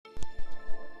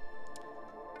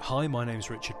Hi, my name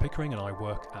is Richard Pickering and I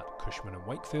work at Cushman &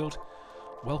 Wakefield.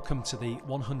 Welcome to the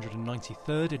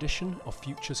 193rd edition of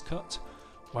Futures Cut,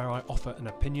 where I offer an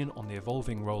opinion on the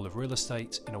evolving role of real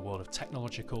estate in a world of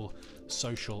technological,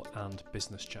 social and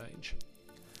business change.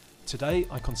 Today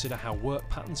I consider how work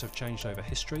patterns have changed over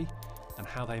history and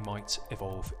how they might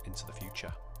evolve into the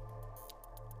future.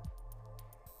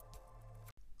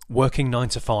 Working 9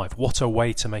 to 5, what a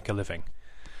way to make a living.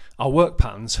 Our work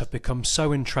patterns have become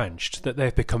so entrenched that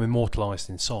they've become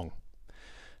immortalised in song.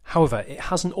 However, it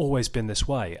hasn't always been this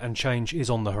way, and change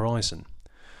is on the horizon.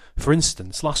 For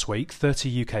instance, last week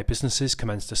 30 UK businesses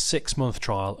commenced a 6-month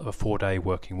trial of a 4-day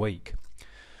working week.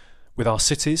 With our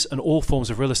cities and all forms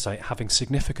of real estate having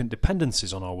significant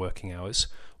dependencies on our working hours,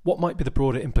 what might be the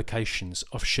broader implications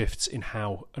of shifts in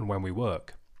how and when we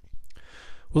work?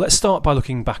 Well, let's start by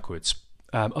looking backwards,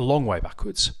 a long way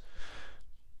backwards.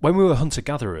 When we were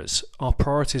hunter-gatherers, our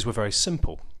priorities were very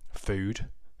simple: food,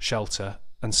 shelter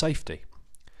and safety.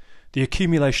 The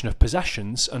accumulation of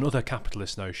possessions and other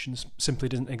capitalist notions simply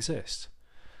didn't exist.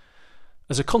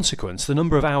 As a consequence, the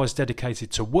number of hours dedicated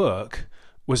to work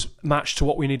was matched to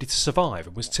what we needed to survive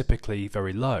and was typically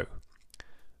very low.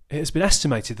 It has been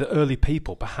estimated that early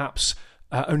people perhaps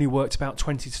only worked about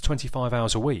 20 to 25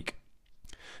 hours a week.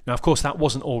 Now, of course, that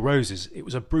wasn't all roses. It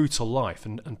was a brutal life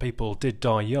and people did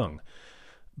die young.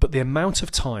 But the amount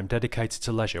of time dedicated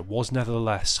to leisure was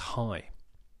nevertheless high.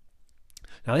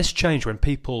 Now, this changed when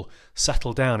people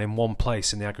settled down in one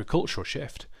place in the agricultural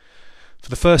shift. For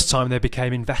the first time, they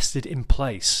became invested in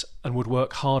place and would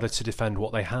work harder to defend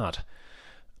what they had.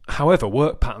 However,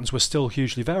 work patterns were still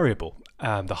hugely variable.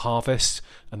 The harvest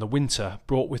and the winter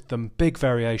brought with them big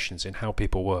variations in how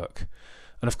people work.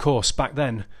 And of course, back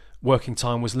then, working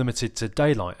time was limited to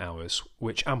daylight hours,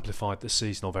 which amplified the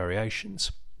seasonal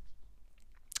variations.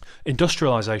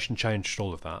 Industrialisation changed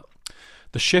all of that.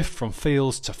 The shift from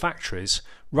fields to factories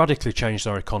radically changed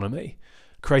our economy,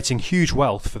 creating huge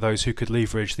wealth for those who could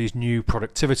leverage these new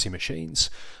productivity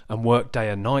machines and work day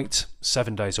and night,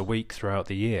 7 days a week throughout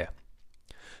the year.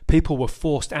 People were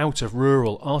forced out of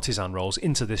rural artisan roles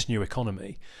into this new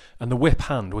economy, and the whip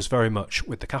hand was very much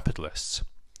with the capitalists.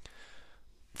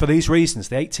 For these reasons,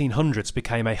 the 1800s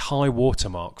became a high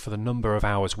watermark for the number of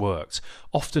hours worked,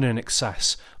 often in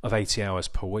excess of 80 hours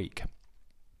per week.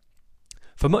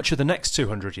 For much of the next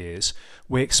 200 years,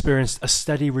 we experienced a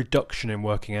steady reduction in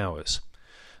working hours.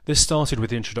 This started with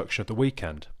the introduction of the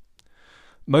weekend.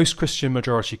 Most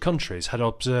Christian-majority countries had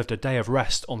observed a day of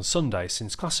rest on Sunday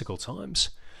since classical times.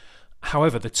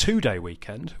 However, the 2-day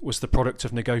weekend was the product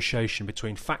of negotiation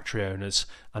between factory owners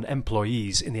and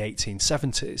employees in the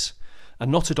 1870s,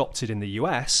 and not adopted in the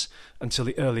US until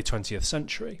the early 20th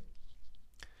century.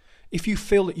 If you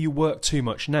feel that you work too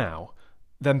much now,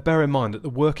 then bear in mind that the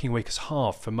working week has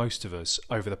halved for most of us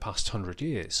over the past 100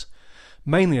 years,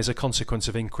 mainly as a consequence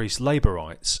of increased labour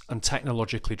rights and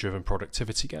technologically driven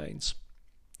productivity gains.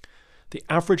 The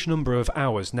average number of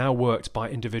hours now worked by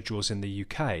individuals in the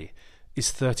UK is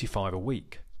 35 a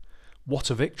week. What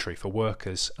a victory for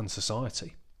workers and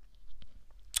society.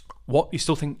 What, you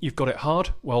still think you've got it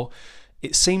hard? Well,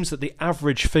 it seems that the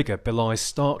average figure belies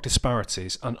stark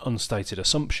disparities and unstated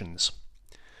assumptions.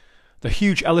 The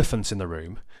huge elephant in the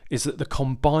room is that the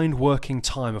combined working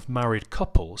time of married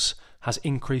couples has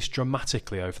increased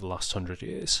dramatically over the last 100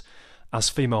 years, as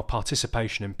female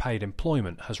participation in paid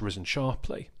employment has risen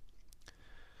sharply.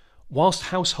 Whilst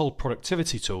household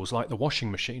productivity tools like the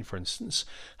washing machine, for instance,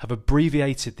 have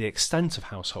abbreviated the extent of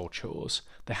household chores,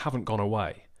 they haven't gone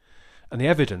away. And the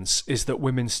evidence is that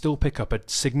women still pick up a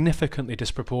significantly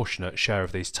disproportionate share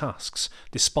of these tasks,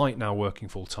 despite now working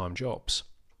full-time jobs.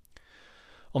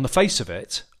 On the face of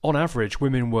it, on average,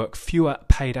 women work fewer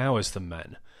paid hours than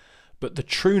men, but the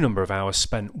true number of hours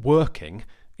spent working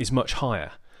is much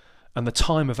higher, and the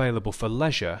time available for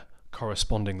leisure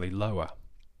correspondingly lower.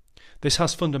 This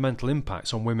has fundamental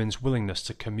impacts on women's willingness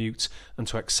to commute and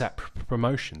to accept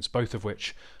promotions, both of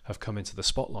which have come into the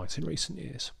spotlight in recent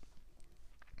years.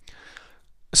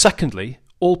 Secondly,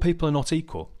 all people are not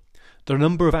equal. The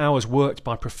number of hours worked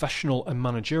by professional and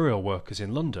managerial workers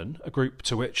in London, a group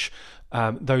to which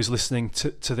those listening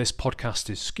to this podcast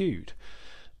is skewed,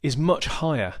 is much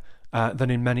higher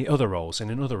than in many other roles and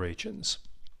in other regions.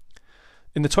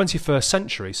 In the 21st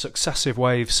century, successive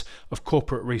waves of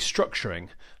corporate restructuring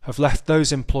have left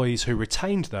those employees who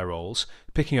retained their roles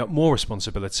picking up more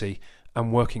responsibility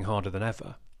and working harder than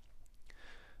ever.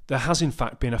 There has in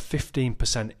fact been a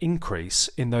 15% increase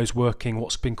in those working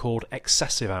what's been called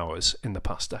excessive hours in the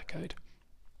past decade.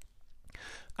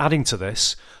 Adding to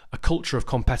this, a culture of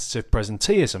competitive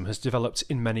presenteeism has developed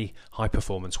in many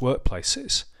high-performance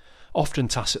workplaces, often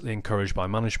tacitly encouraged by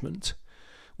management,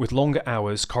 with longer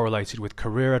hours correlated with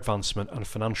career advancement and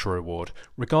financial reward,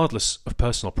 regardless of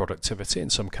personal productivity in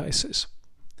some cases.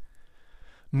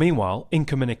 Meanwhile,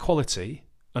 income inequality,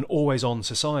 an always-on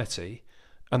society,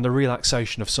 and the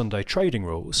relaxation of Sunday trading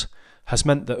rules has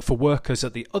meant that for workers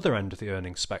at the other end of the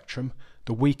earnings spectrum,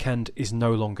 the weekend is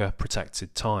no longer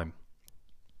protected time.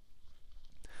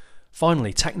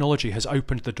 Finally, technology has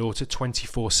opened the door to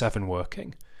 24/7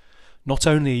 working. Not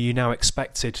only are you now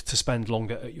expected to spend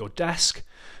longer at your desk,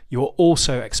 you are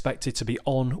also expected to be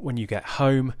on when you get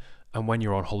home and when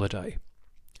you're on holiday.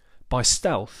 By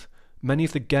stealth, many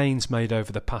of the gains made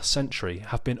over the past century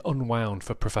have been unwound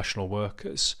for professional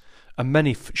workers, and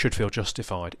many should feel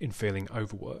justified in feeling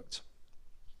overworked.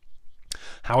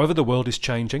 However, the world is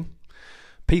changing.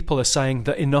 People are saying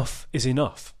that enough is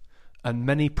enough, and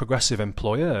many progressive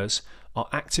employers are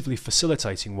actively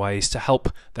facilitating ways to help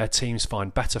their teams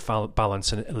find better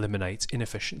balance and eliminate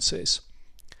inefficiencies.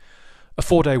 A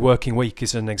 4-day working week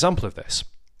is an example of this.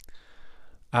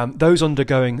 Those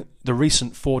undergoing the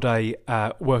recent 4-day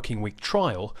working week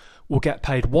trial will get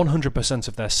paid 100%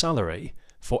 of their salary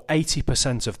for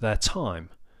 80% of their time,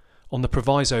 on the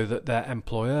proviso that their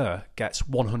employer gets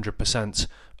 100%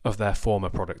 of their former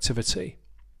productivity.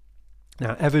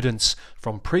 Now, evidence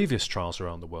from previous trials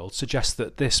around the world suggests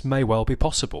that this may well be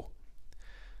possible.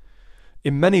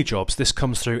 In many jobs, this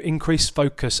comes through increased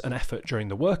focus and effort during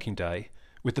the working day,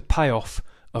 with the payoff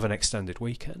of an extended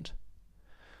weekend.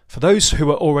 For those who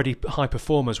are already high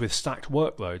performers with stacked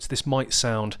workloads, this might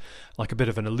sound like a bit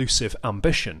of an elusive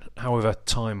ambition. However,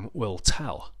 time will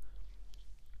tell.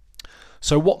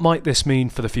 So what might this mean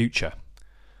for the future?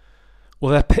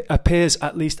 Well, there appears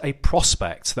at least a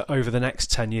prospect that over the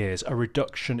next 10 years, a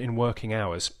reduction in working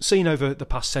hours, seen over the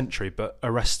past century but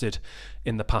arrested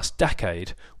in the past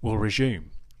decade, will resume.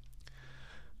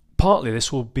 Partly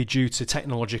this will be due to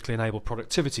technologically enabled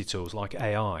productivity tools like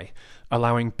AI,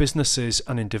 allowing businesses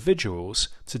and individuals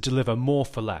to deliver more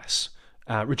for less,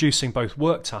 reducing both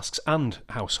work tasks and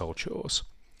household chores.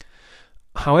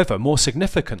 However, more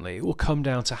significantly, it will come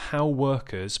down to how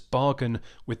workers bargain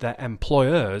with their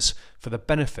employers for the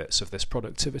benefits of this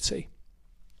productivity.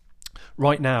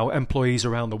 Right now, employees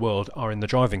around the world are in the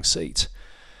driving seat.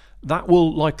 That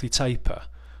will likely taper,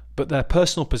 but their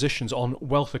personal positions on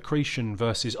wealth accretion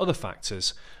versus other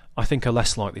factors, I think, are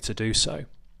less likely to do so.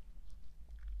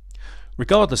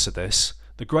 Regardless of this,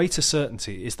 the greater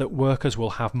certainty is that workers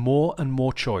will have more and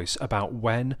more choice about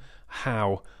when,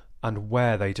 how, and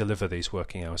where they deliver these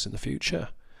working hours in the future.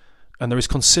 And there is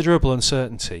considerable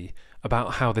uncertainty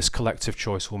about how this collective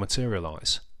choice will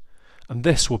materialise. And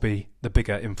this will be the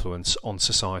bigger influence on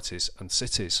societies and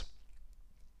cities.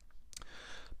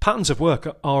 Patterns of work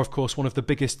are, of course, one of the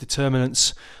biggest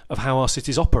determinants of how our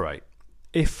cities operate.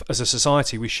 If, as a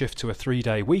society, we shift to a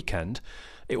 3-day weekend,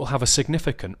 it will have a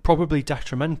significant, probably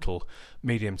detrimental,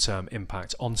 medium-term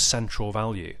impact on central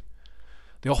value.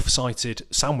 The off-sited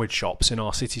sandwich shops in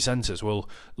our city centres will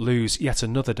lose yet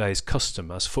another day's custom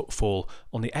as footfall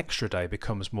on the extra day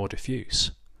becomes more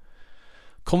diffuse.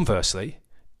 Conversely,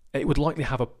 it would likely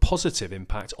have a positive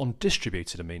impact on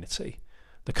distributed amenity,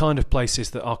 the kind of places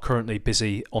that are currently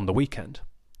busy on the weekend.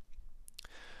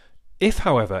 If,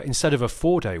 however, instead of a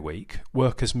 4-day week,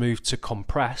 workers move to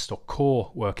compressed or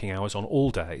core working hours on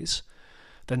all days,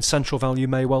 then central value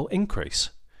may well increase.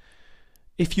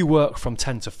 If you work from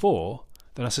 10 to 4,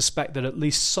 then I suspect that at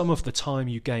least some of the time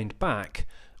you gained back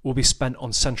will be spent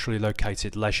on centrally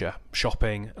located leisure,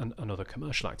 shopping and other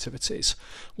commercial activities.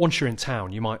 Once you're in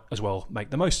town, you might as well make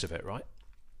the most of it, right?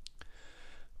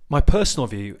 My personal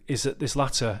view is that this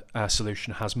latter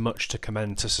solution has much to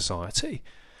commend to society,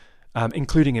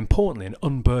 including, importantly, an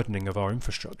unburdening of our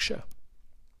infrastructure.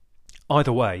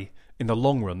 Either way, in the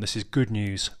long run, this is good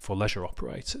news for leisure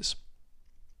operators.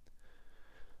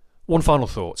 One final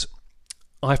thought.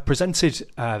 I've presented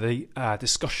the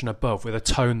discussion above with a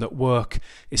tone that work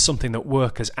is something that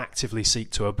workers actively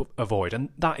seek to avoid, and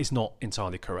that is not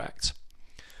entirely correct.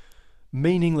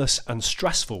 Meaningless and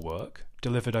stressful work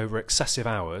delivered over excessive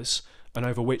hours and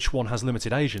over which one has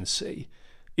limited agency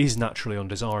is naturally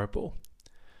undesirable.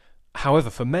 However,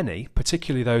 for many,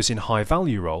 particularly those in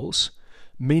high-value roles,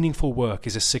 meaningful work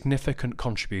is a significant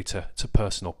contributor to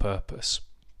personal purpose.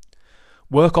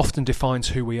 Work often defines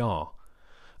who we are,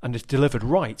 and if delivered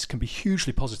right, can be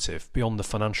hugely positive beyond the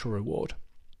financial reward.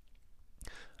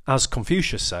 As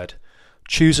Confucius said,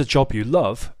 choose a job you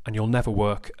love and you'll never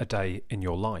work a day in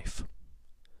your life.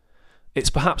 It's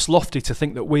perhaps lofty to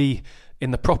think that we in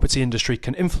the property industry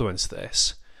can influence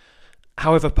this.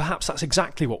 However, perhaps that's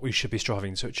exactly what we should be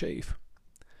striving to achieve.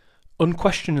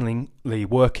 Unquestioningly,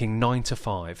 working 9 to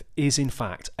 5 is in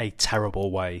fact a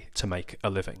terrible way to make a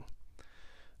living.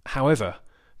 However,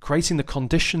 creating the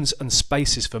conditions and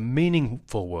spaces for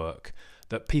meaningful work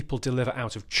that people deliver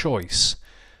out of choice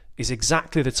is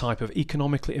exactly the type of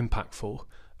economically impactful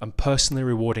and personally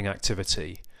rewarding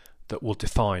activity that will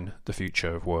define the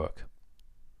future of work.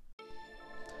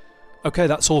 Okay,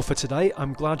 that's all for today.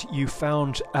 I'm glad you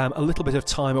found a little bit of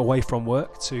time away from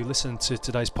work to listen to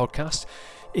today's podcast.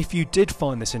 If you did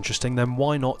find this interesting, then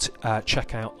why not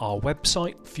check out our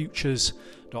website,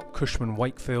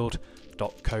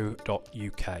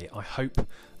 futures.cushmanwakefield.co.uk. I hope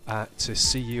to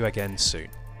see you again soon.